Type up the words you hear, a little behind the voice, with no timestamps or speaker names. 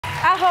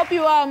I hope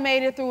you all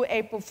made it through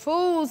April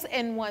Fools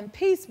in one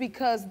piece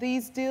because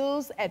these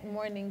deals at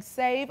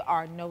MorningSave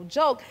are no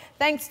joke.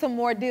 Thanks to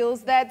more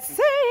deals that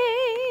sing.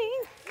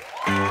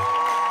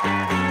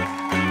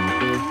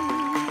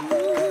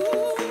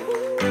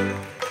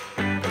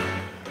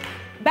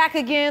 Back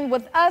again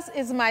with us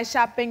is my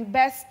shopping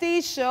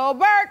bestie, Cheryl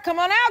Burke. Come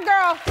on out,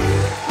 girl.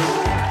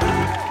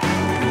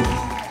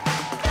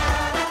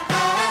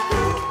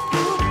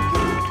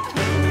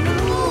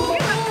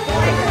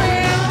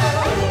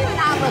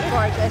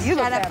 Gorgeous,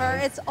 Jennifer.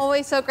 It's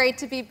always so great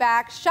to be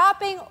back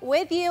shopping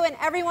with you, and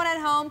everyone at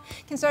home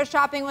can start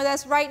shopping with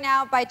us right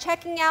now by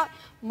checking out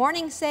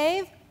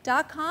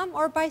MorningSave.com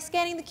or by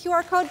scanning the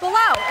QR code below,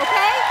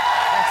 okay?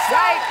 That's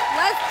right.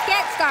 Let's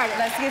get started.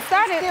 Let's get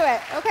started. Let's do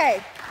it.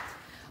 Okay.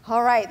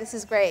 All right, this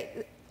is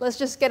great. Let's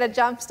just get a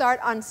jump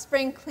start on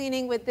spring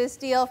cleaning with this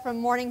deal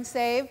from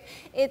MorningSave.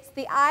 It's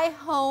the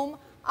iHome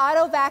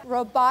AutoVac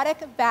robotic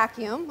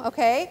vacuum,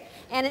 okay?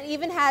 And it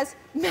even has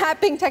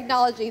mapping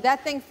technology.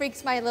 That thing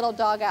freaks my little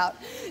dog out.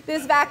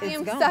 This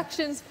vacuum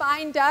suctions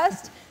fine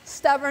dust,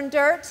 stubborn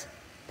dirt,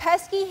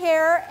 pesky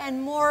hair,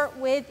 and more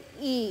with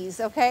ease,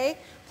 okay?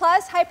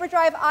 Plus,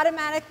 hyperdrive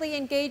automatically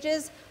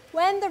engages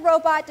when the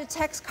robot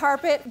detects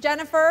carpet.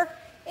 Jennifer,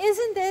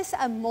 isn't this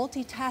a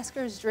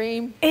multitasker's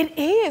dream? It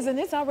is, and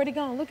it's already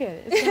gone. Look at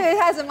it.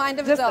 It has a mind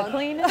of its own. Just to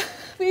clean it?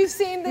 We've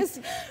seen this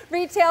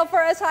retail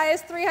for as high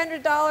as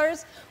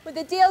 $300. With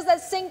the deals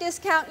that sing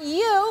discount,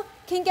 you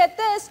can get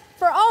this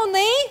for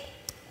only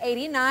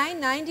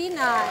 $89.99.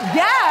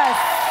 Yes!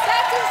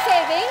 That's a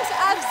savings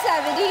of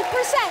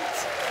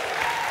 70%.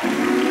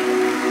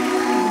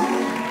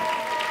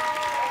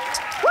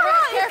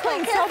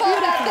 Careful,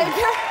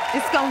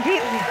 it's gonna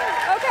get me.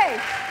 Okay,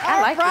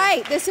 all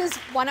right. This is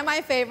one of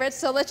my favorites,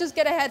 so let's just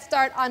get a head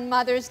start on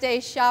Mother's Day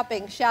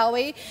shopping, shall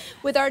we?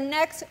 With our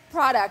next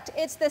product,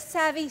 it's the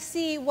Savvy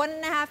C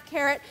 1.5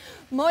 carat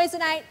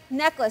moissanite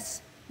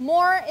necklace.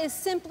 More is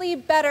simply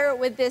better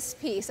with this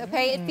piece,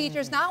 okay? It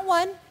features not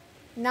one,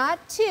 not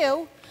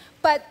two,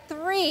 but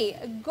 3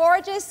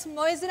 gorgeous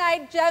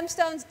moissanite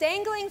gemstones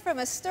dangling from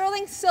a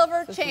sterling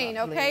silver chain,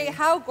 okay?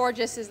 How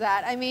gorgeous is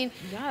that? I mean,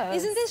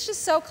 isn't this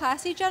just so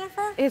classy,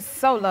 Jennifer? It's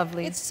so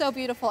lovely. It's so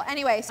beautiful.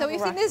 Anyway, so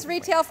we've seen this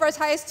retail for as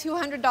high as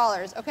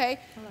 $200, okay?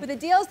 With the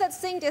deals that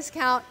sing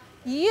discount,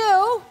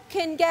 you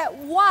can get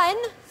one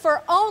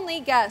for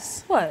only,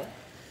 guess? What?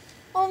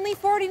 Only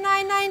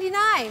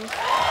 $49.99.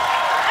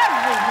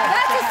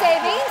 That's a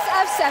savings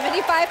of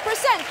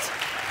 75%.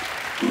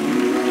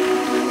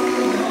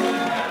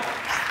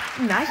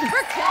 Nice.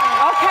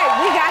 Okay,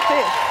 we got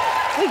this.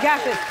 We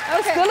got this. Okay.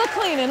 It's still a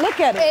cleaning. Look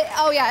at it.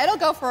 Oh, yeah, it'll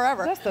go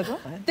forever. Just a good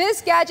one.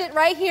 This gadget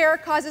right here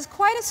causes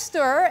quite a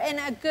stir in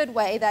a good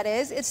way, that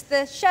is. It's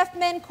the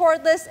Chefman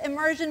cordless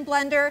immersion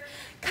blender.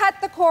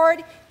 Cut the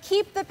cord,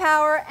 keep the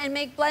power, and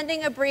make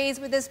blending a breeze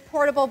with this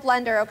portable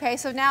blender, okay?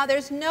 So now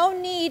there's no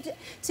need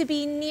to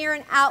be near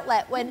an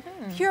outlet when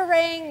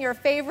pureeing your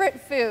favorite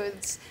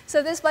foods.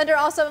 So this blender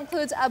also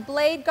includes a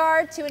blade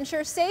guard to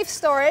ensure safe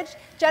storage.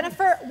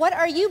 Jennifer, what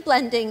are you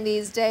blending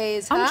these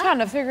days, huh? I'm trying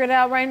to figure it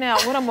out right now,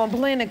 what I'm gonna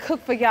blend and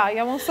cook for y'all.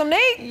 Y'all want some to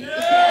eat?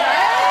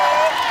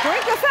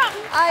 Drink or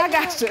something? I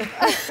got you.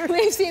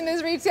 We've seen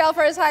this retail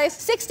for as high as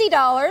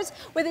 $60.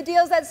 With the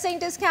deals that sing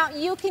discount,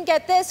 you can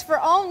get this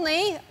for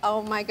only,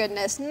 oh my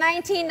goodness,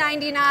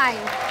 $19.99.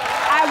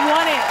 I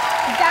want it.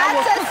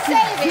 That's a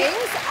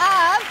savings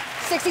of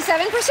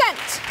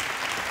 67%.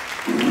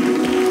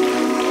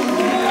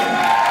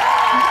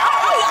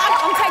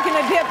 I'm taking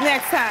a dip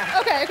next time.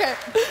 Okay.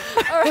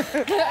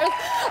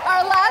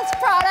 Our last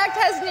product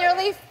has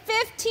nearly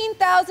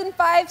 15,000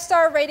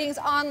 5-star ratings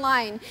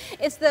online.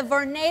 It's the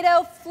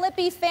Vornado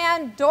Flippy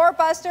Fan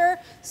Doorbuster,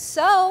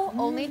 so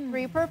only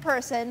 3 per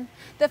person.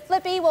 The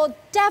Flippy will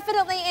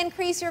definitely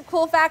increase your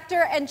cool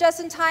factor and just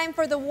in time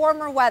for the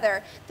warmer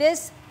weather.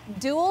 This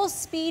dual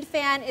speed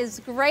fan is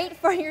great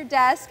for your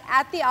desk,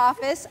 at the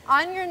office,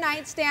 on your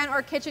nightstand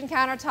or kitchen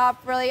countertop,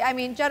 really. I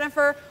mean,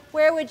 Jennifer,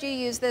 where would you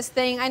use this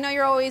thing? I know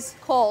you're always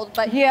cold,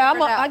 but yeah,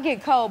 I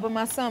get cold, but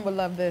my son would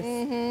love this.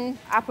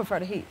 I prefer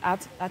the heat. I'll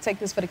take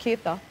this for the kid,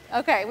 though.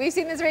 Okay, we've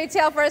seen this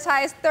retail for as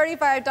high as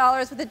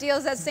 $35. With the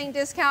deals that sing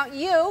discount,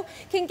 you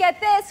can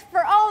get this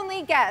for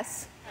only,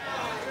 guess?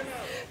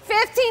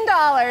 $15.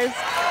 That's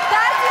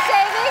a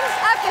savings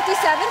of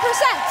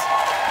 57%.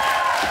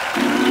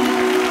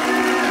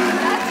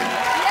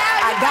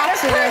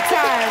 Got you that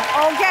time,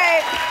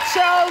 okay?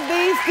 So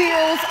these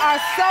deals are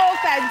so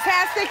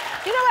fantastic.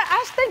 You know what?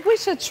 I think we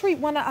should treat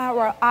one of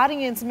our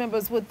audience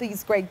members with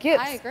these great gifts.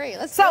 I agree.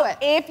 Let's do it. So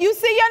if you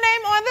see your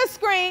name on the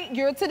screen,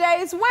 you're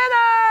today's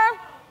winner.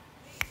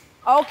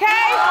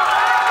 Okay?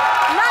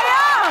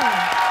 Mayang.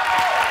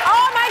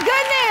 Oh my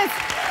goodness.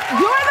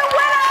 You're the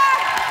winner.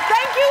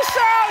 Thank you,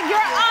 Cheryl.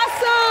 You're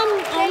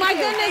awesome. Oh my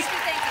goodness.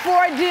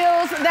 4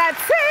 deals that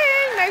sing.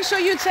 Make sure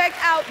you check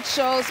out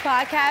Cheryl's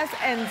podcast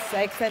and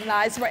Sex and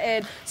Lies for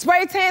Ed.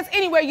 Spray tans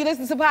anywhere you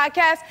listen to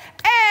podcasts.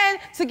 And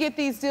to get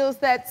these deals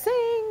that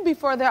sing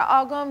before they're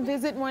all gone,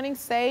 visit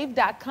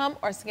MorningSave.com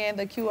or scan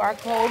the QR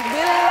code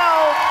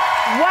below.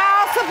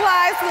 While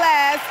supplies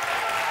last.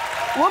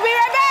 We'll be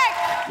right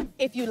back.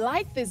 If you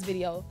like this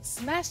video,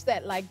 smash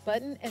that like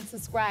button and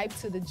subscribe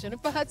to the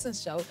Jennifer Hudson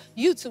Show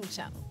YouTube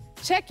channel.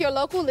 Check your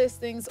local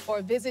listings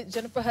or visit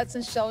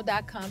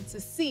jenniferhudsonshow.com to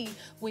see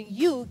when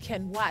you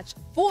can watch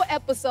full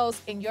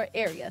episodes in your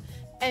area.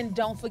 And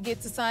don't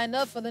forget to sign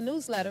up for the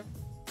newsletter.